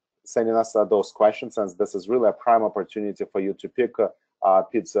sending us those questions, and this is really a prime opportunity for you to pick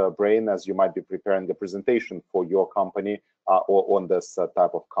Pete's brain as you might be preparing the presentation for your company or on this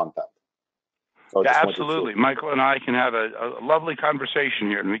type of content. So yeah, absolutely. Michael and I can have a lovely conversation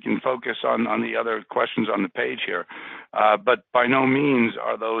here, and we can focus on the other questions on the page here. But by no means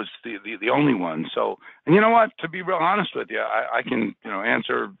are those the only ones. So, and you know what? To be real honest with you, I can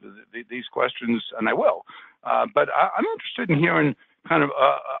answer these questions, and I will. But I'm interested in hearing kind of.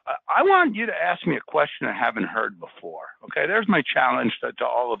 I want you to ask me a question I haven't heard before. Okay, there's my challenge to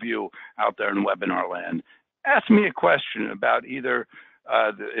all of you out there in webinar land. Ask me a question about either.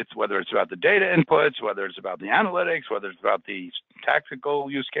 Whether it's about the data inputs, whether it's about the analytics, whether it's about the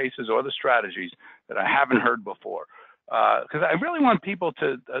tactical use cases or the strategies that I haven't heard before. Because I really want people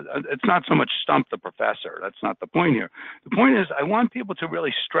to, it's not so much stump the professor. That's not the point here. The point is I want people to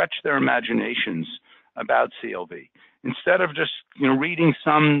really stretch their imaginations about CLV. Instead of just reading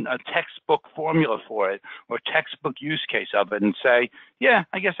some textbook formula for it or textbook use case of it and say, yeah,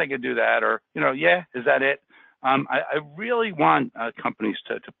 I guess I could do that, or, yeah, is that it? I really want companies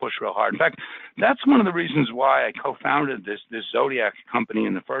to push real hard. In fact, that's one of the reasons why I co-founded this Zodiac company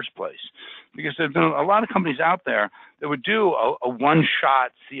in the first place, because there's been a lot of companies out there that would do a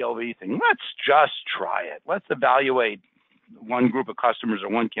one-shot CLV thing. Let's just try it. Let's evaluate one group of customers or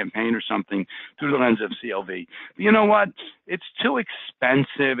one campaign or something through the lens of CLV. But you know what? It's too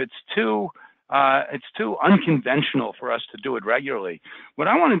expensive. It's too unconventional for us to do it regularly. What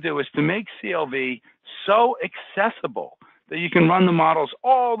I want to do is to make CLV so accessible that you can run the models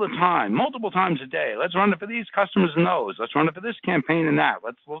all the time, multiple times a day. Let's run it for these customers and those. Let's run it for this campaign and that.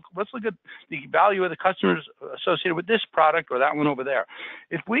 Let's look at the value of the customers associated with this product or that one over there.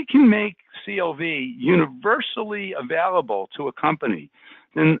 If we can make CLV universally available to a company,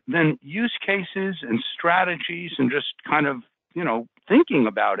 then use cases and strategies and just kind of thinking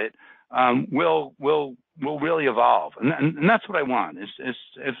about it will really evolve, and that's what I want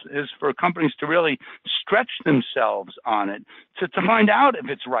is for companies to really stretch themselves on it to find out if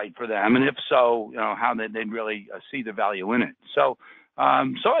it's right for them, and if so, how they'd really see the value in it. So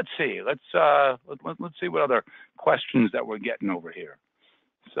let's see. Let's see what other questions that we're getting over here.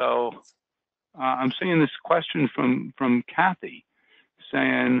 So I'm seeing this question from Kathy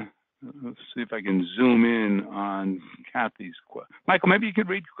saying. Let's see if I can zoom in on Kathy's question. Michael, maybe you could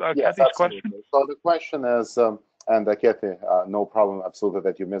read yes, Kathy's absolutely. question. So the question is, and Kathy, no problem, absolutely,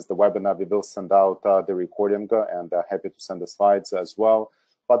 that you missed the webinar. We will send out the recording and happy to send the slides as well.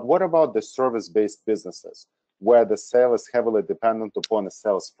 But what about the service-based businesses? where the sale is heavily dependent upon a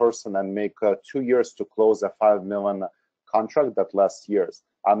salesperson and make 2 years to close a $5 million contract that lasts years.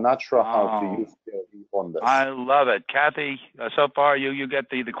 I'm not sure how to use CLV on this. I love it. Kathy, so far you get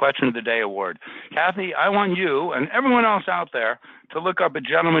the Question of the Day award. Kathy, I want you and everyone else out there to look up a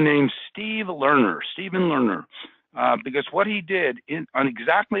gentleman named Stephen Lerner, because what he did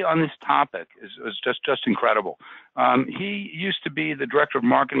exactly on this topic is just incredible. He used to be the director of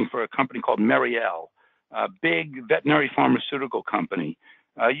marketing for a company called Meriel, a big veterinary pharmaceutical company.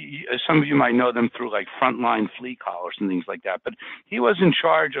 Some of you might know them through like Frontline flea collars and things like that, but he was in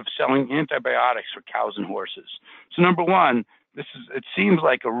charge of selling antibiotics for cows and horses. So number one, it seems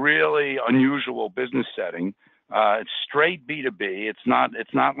like a really unusual business setting. It's straight B2B. It's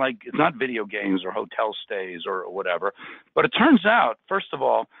not video games or hotel stays or whatever. But it turns out, first of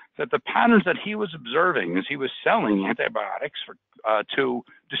all, that the patterns that he was observing as he was selling antibiotics to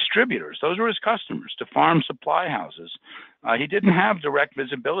distributors, those were his customers, to farm supply houses. He didn't have direct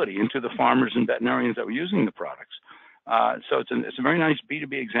visibility into the farmers and veterinarians that were using the products. So it's a very nice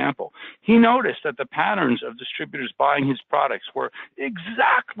B2B example. He noticed that the patterns of distributors buying his products were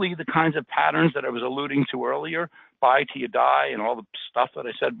exactly the kinds of patterns that I was alluding to earlier, buy till you die and all the stuff that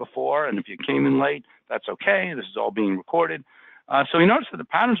I said before. And if you came in late, that's okay. This is all being recorded. So he noticed that the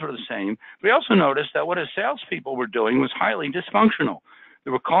patterns were the same, but he also noticed that what his salespeople were doing was highly dysfunctional.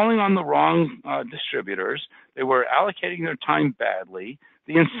 They were calling on the wrong distributors. They were allocating their time badly.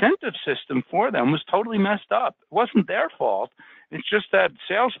 The incentive system for them was totally messed up. It wasn't their fault. It's just that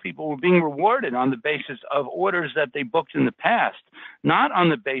salespeople were being rewarded on the basis of orders that they booked in the past, not on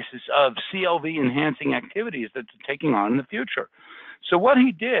the basis of CLV enhancing activities that they're taking on in the future. So what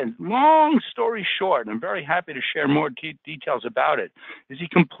he did, long story short, and I'm very happy to share more details about it, is he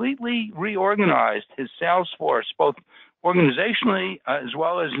completely reorganized his sales force, both organizationally as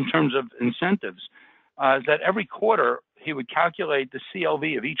well as in terms of incentives, that every quarter he would calculate the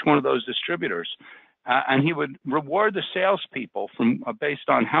CLV of each one of those distributors, and he would reward the salespeople from based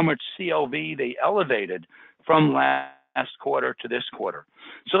on how much CLV they elevated from last quarter to this quarter.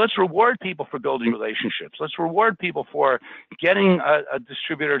 So let's reward people for building relationships. Let's reward people for getting a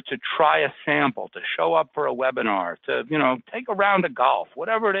distributor to try a sample, to show up for a webinar, to take a round of golf,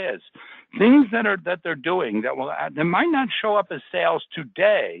 whatever it is. Things that they're doing that might not show up as sales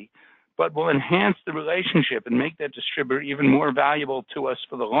today, but will enhance the relationship and make that distributor even more valuable to us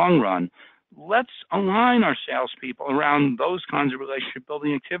for the long run. Let's align our salespeople around those kinds of relationship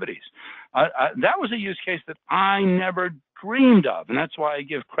building activities. That was a use case that I never dreamed of, and that's why I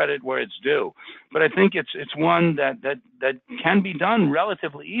give credit where it's due. But I think it's one that can be done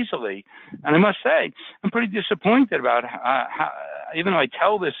relatively easily. And I must say, I'm pretty disappointed about how, even though I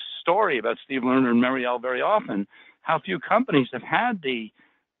tell this story about Steve Lerner and Meriel very often, how few companies have had the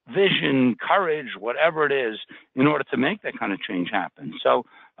vision, courage, whatever it is, in order to make that kind of change happen. So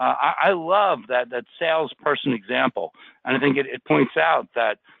I love that salesperson example, and I think it points out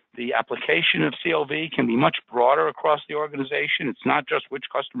that the application of CLV can be much broader across the organization. It's not just which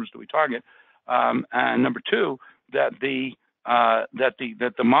customers do we target, and number two, that the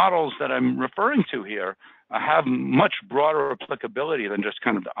models that I'm referring to here have much broader applicability than just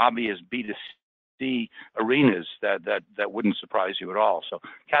kind of the obvious B2C arenas that wouldn't surprise you at all. So,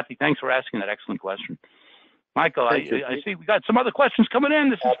 Kathy, thanks for asking that excellent question. Michael, I see we got some other questions coming in.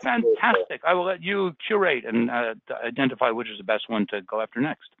 This is fantastic. I will let you curate and identify which is the best one to go after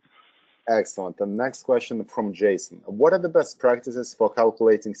next. Excellent. The next question from Jason. What are the best practices for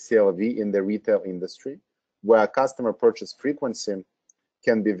calculating CLV in the retail industry, where customer purchase frequency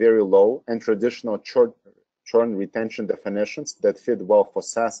can be very low and traditional churn retention definitions that fit well for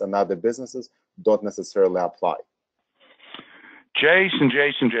SaaS and other businesses don't necessarily apply? Jason,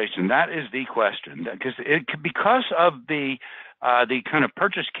 that is the question, because of the kind of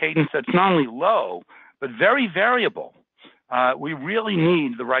purchase cadence that's not only low but very variable. We really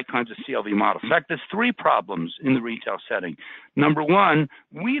need the right kinds of CLV models. In fact, there's three problems in the retail setting. Number one,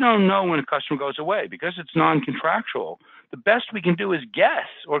 we don't know when a customer goes away because it's non-contractual. The best we can do is guess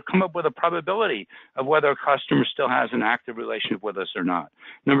or come up with a probability of whether a customer still has an active relationship with us or not.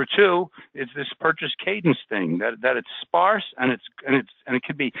 Number two, it's this purchase cadence thing that it's sparse and it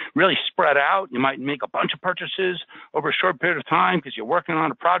could be really spread out. You might make a bunch of purchases over a short period of time because you're working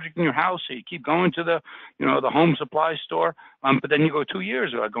on a project in your house, so you keep going to the home supply store, but then you go 2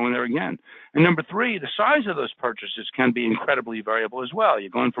 years without going there again. And number three, the size of those purchases can be incredibly variable as well. You're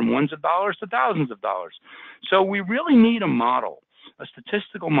going from ones of dollars to thousands of dollars. So we really need a model, a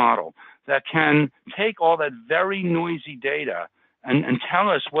statistical model that can take all that very noisy data and tell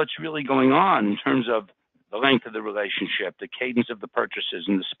us what's really going on in terms of the length of the relationship, the cadence of the purchases,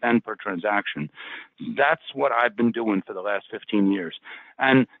 and the spend per transaction. That's what I've been doing for the last 15 years.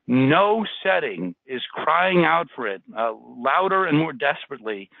 And no setting is crying out for it louder and more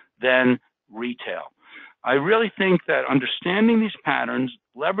desperately than retail. I really think that understanding these patterns,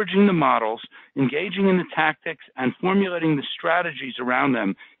 leveraging the models, engaging in the tactics, and formulating the strategies around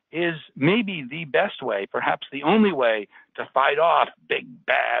them is maybe the best way, perhaps the only way, to fight off big,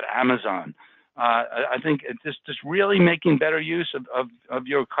 bad Amazon. I think it's just really making better use of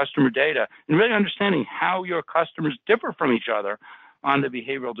your customer data and really understanding how your customers differ from each other on the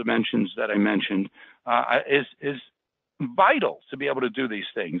behavioral dimensions that I mentioned is vital to be able to do these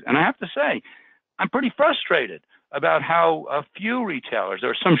things. And I have to say, I'm pretty frustrated about how few retailers, there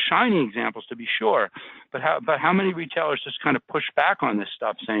are some shining examples to be sure, but how many retailers just kind of push back on this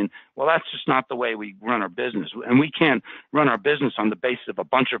stuff saying, well, that's just not the way we run our business. And we can't run our business on the basis of a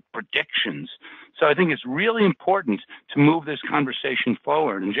bunch of predictions. So I think it's really important to move this conversation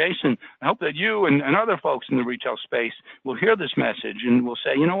forward. And Jason, I hope that you and other folks in the retail space will hear this message and will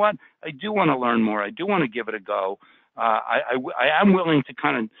say, you know what, I do want to learn more. I do want to give it a go. I am willing to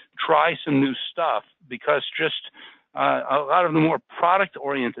kind of try some new stuff because just a lot of the more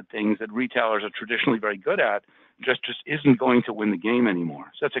product-oriented things that retailers are traditionally very good at just isn't going to win the game anymore.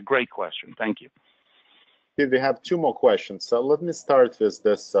 So that's a great question. Thank you. We have two more questions. So let me start with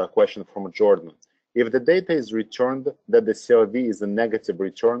this question from Jordan. If the data is returned that the CLV is a negative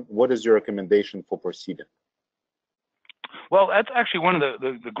return, what is your recommendation for proceeding? Well, that's actually one of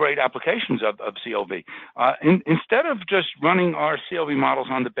the great applications of CLV. Instead of just running our CLV models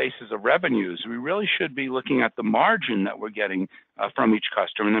on the basis of revenues, we really should be looking at the margin that we're getting from each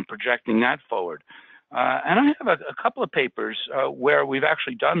customer and then projecting that forward. And I have a couple of papers where we've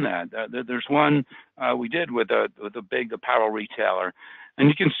actually done that. There's one we did with a big apparel retailer, and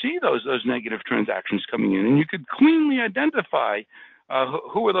you can see those negative transactions coming in, and you could cleanly identify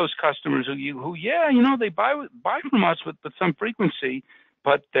who are those customers who they buy from us with some frequency,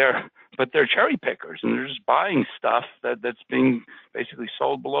 but they're cherry pickers and they're just buying stuff that's being basically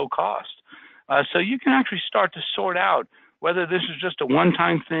sold below cost. So you can actually start to sort out whether this is just a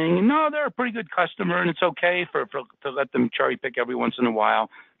one-time thing. And no, they're a pretty good customer and it's okay to let them cherry pick every once in a while.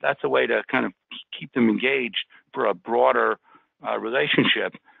 That's a way to kind of keep them engaged for a broader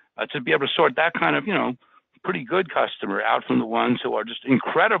relationship, to be able to sort that kind of, pretty good customer out from the ones who are just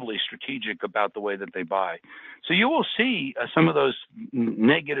incredibly strategic about the way that they buy. So you will see some of those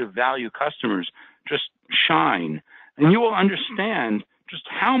negative value customers just shine, and you will understand just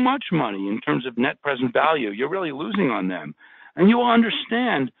how much money in terms of net present value you're really losing on them. And you will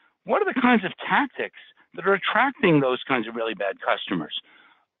understand what are the kinds of tactics that are attracting those kinds of really bad customers.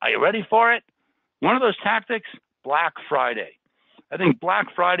 Are you ready for it? One of those tactics, Black Friday. I think Black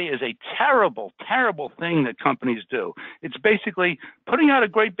Friday is a terrible, terrible thing that companies do. It's basically putting out a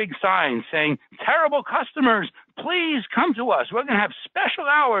great big sign saying, terrible customers, please come to us. We're going to have special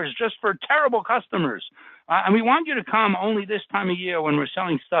hours just for terrible customers. And we want you to come only this time of year when we're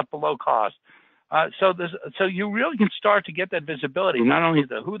selling stuff below cost. So you really can start to get that visibility, not only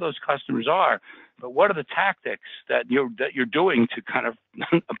who those customers are, but what are the tactics that you're doing to kind of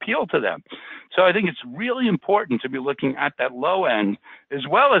appeal to them. So I think it's really important to be looking at that low end as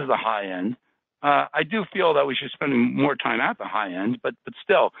well as the high end. I do feel that we should spend more time at the high end, but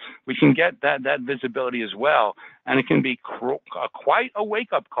still, we can get that visibility as well, and it can be quite a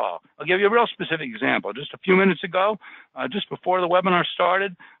wake-up call. I'll give you a real specific example. Just a few minutes ago, just before the webinar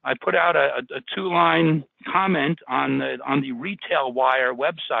started, I put out a two-line comment on the Retail Wire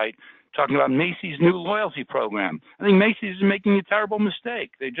website talking about Macy's new loyalty program. I think Macy's is making a terrible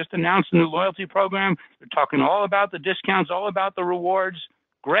mistake. They just announced a new loyalty program. They're talking all about the discounts, all about the rewards.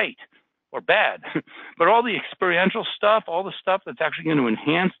 Great. Or bad, but all the experiential stuff, all the stuff that's actually going to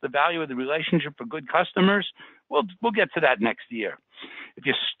enhance the value of the relationship for good customers, we'll get to that next year. If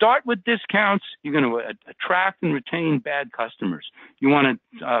you start with discounts, you're going to attract and retain bad customers. You want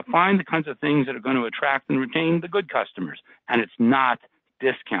to find the kinds of things that are going to attract and retain the good customers, and it's not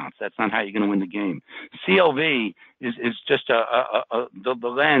discounts. That's not how you're going to win the game. CLV is just the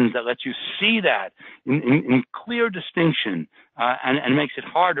lens that lets you see that in clear distinction and makes it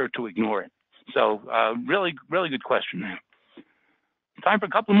harder to ignore it. So really, really good question there. Time for a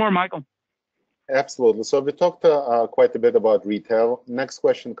couple more, Michael. Absolutely. So we talked quite a bit about retail. Next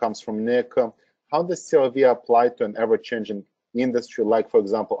question comes from Nick. How does CLV apply to an ever-changing industry like, for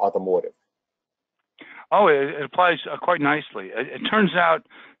example, automotive? Oh, it applies quite nicely. It turns out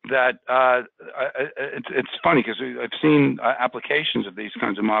that it's funny because I've seen applications of these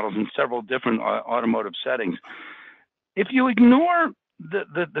kinds of models in several different automotive settings. If you ignore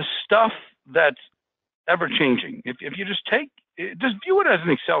the stuff that's ever changing. If you just just view it as an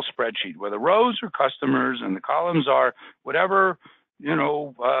Excel spreadsheet where the rows are customers and the columns are whatever,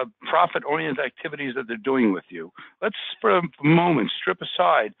 profit-oriented activities that they're doing with you. Let's, for a moment, strip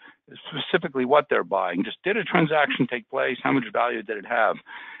aside specifically what they're buying. Just did a transaction take place? How much value did it have?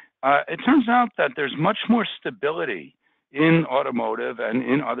 It turns out that there's much more stability in automotive and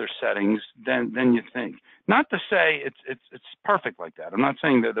in other settings than you think. Not to say it's perfect like that. I'm not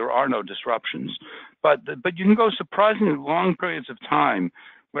saying that there are no disruptions, but you can go surprisingly long periods of time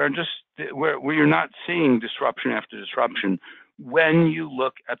where you're not seeing disruption after disruption when you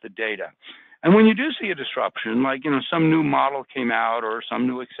look at the data. And when you do see a disruption, like some new model came out or some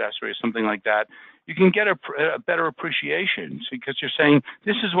new accessory or something like that, you can get a better appreciation because you're saying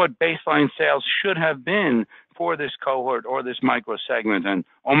this is what baseline sales should have been for this cohort or this micro segment, and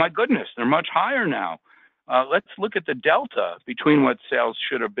oh my goodness, they're much higher now. Let's look at the delta between what sales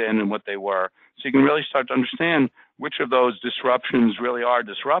should have been and what they were, so you can really start to understand which of those disruptions really are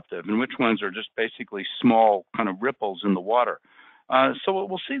disruptive and which ones are just basically small kind of ripples in the water. So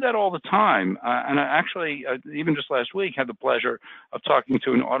we'll see that all the time. And I actually, even just last week, had the pleasure of talking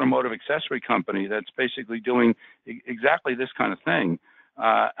to an automotive accessory company that's basically doing exactly this kind of thing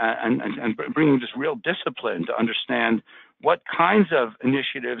and bringing just real discipline to understand what kinds of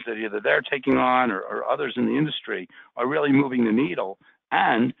initiatives that either they're taking on or others in the industry are really moving the needle,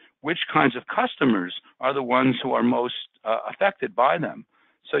 and which kinds of customers are the ones who are most affected by them.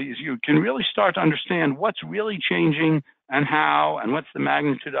 So you can really start to understand what's really changing and how, and what's the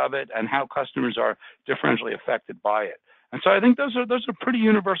magnitude of it, and how customers are differentially affected by it. And so I think those are pretty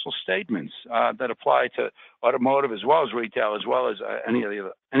universal statements that apply to automotive as well as retail, as well as any of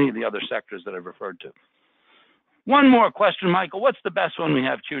the other sectors that I've referred to. One more question, Michael. What's the best one we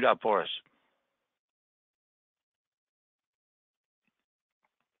have queued up for us?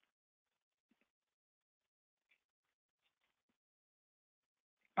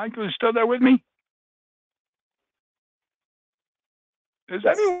 Michael, is still there with me? Is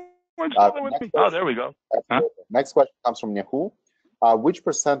anyone still there with me? Oh, there we go. Huh? Next question comes from Yahoo. Which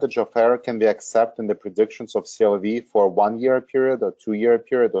percentage of error can we accept in the predictions of CLV for a 1-year period, or 2-year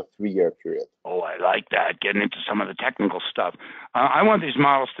period, or 3-year period? Oh, I like that, getting into some of the technical stuff. I want these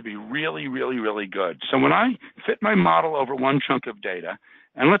models to be really, really, really good. So when I fit my model over one chunk of data,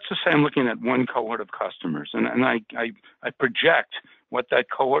 and let's just say I'm looking at one cohort of customers, and I project what that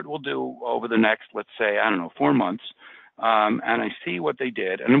cohort will do over the next, let's say, 4 months, and I see what they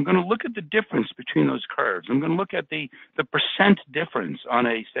did, and I'm going to look at the difference between those curves. I'm going to look at the percent difference on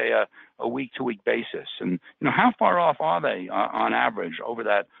a week-to-week basis, and how far off are they on average over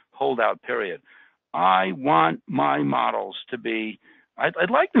that holdout period. I want my models to be, I'd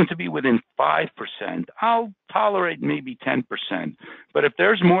like them to be within 5%. I'll tolerate maybe 10%, but if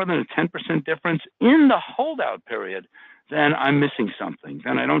there's more than a 10% difference in the holdout period, then I'm missing something.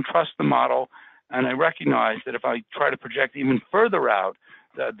 Then I don't trust the model. And I recognize that if I try to project even further out,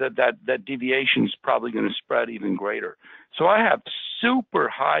 that deviation is probably going to spread even greater. So I have super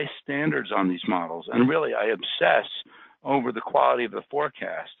high standards on these models, and really I obsess over the quality of the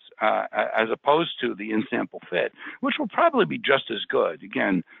forecasts as opposed to the in-sample fit, which will probably be just as good.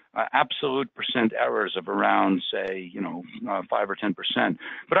 Again, absolute percent errors of around, say, 5 or 10%.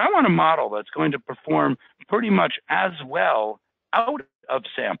 But I want a model that's going to perform pretty much as well out of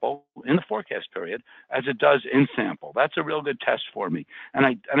sample in the forecast period as it does in sample. That's a real good test for me. And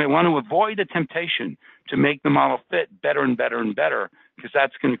I want to avoid a temptation to make the model fit better and better and better, because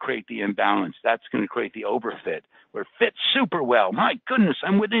that's going to create the imbalance. That's going to create the overfit, where it fits super well. My goodness,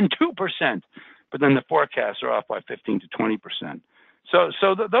 I'm within 2%, but then the forecasts are off by 15 to 20%.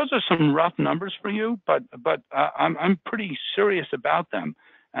 So those are some rough numbers for you, but I'm pretty serious about them,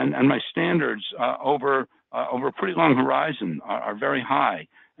 and my standards over a pretty long horizon are very high.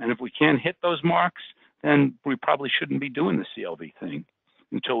 And if we can't hit those marks, then we probably shouldn't be doing the CLV thing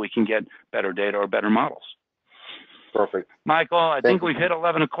until we can get better data or better models. Perfect. Michael, I think we've hit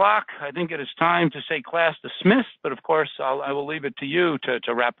 11 o'clock. I think it is time to say class dismissed, but of course, I will leave it to you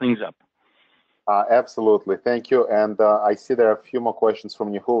to wrap things up. Absolutely. Thank you. And I see there are a few more questions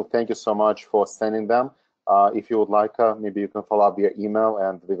from Yahoo. Thank you so much for sending them. If you would like, maybe you can follow up via email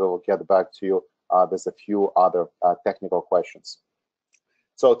and we will get back to you. There's a few other technical questions.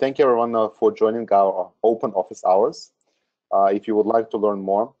 So thank you everyone for joining our open office hours. If you would like to learn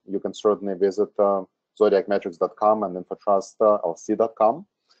more, you can certainly visit zodiacmetrics.com and InfoTrustLC.com.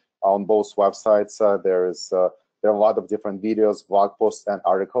 On both websites, there are a lot of different videos, blog posts, and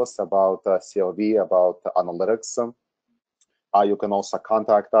articles about CLV, about analytics. You can also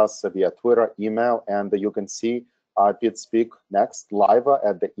contact us via Twitter, email, and you can see Pete speak next live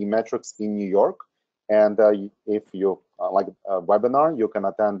at the eMetrics in New York. And if you like a webinar, you can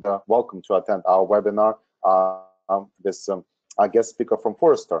attend, welcome to attend our webinar. This a guest speaker from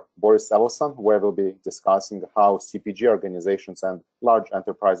Forrester, Boris Ellison, where we'll be discussing how CPG organizations and large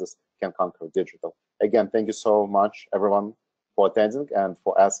enterprises can conquer digital. Again, thank you so much, everyone, for attending and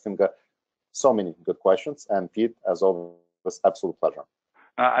for asking so many good questions. And Pete, as always, absolute pleasure.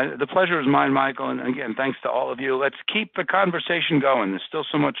 The pleasure is mine, Michael. And again, thanks to all of you. Let's keep the conversation going. There's still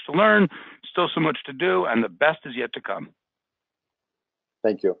so much to learn, still so much to do, and the best is yet to come.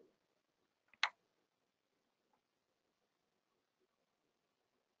 Thank you.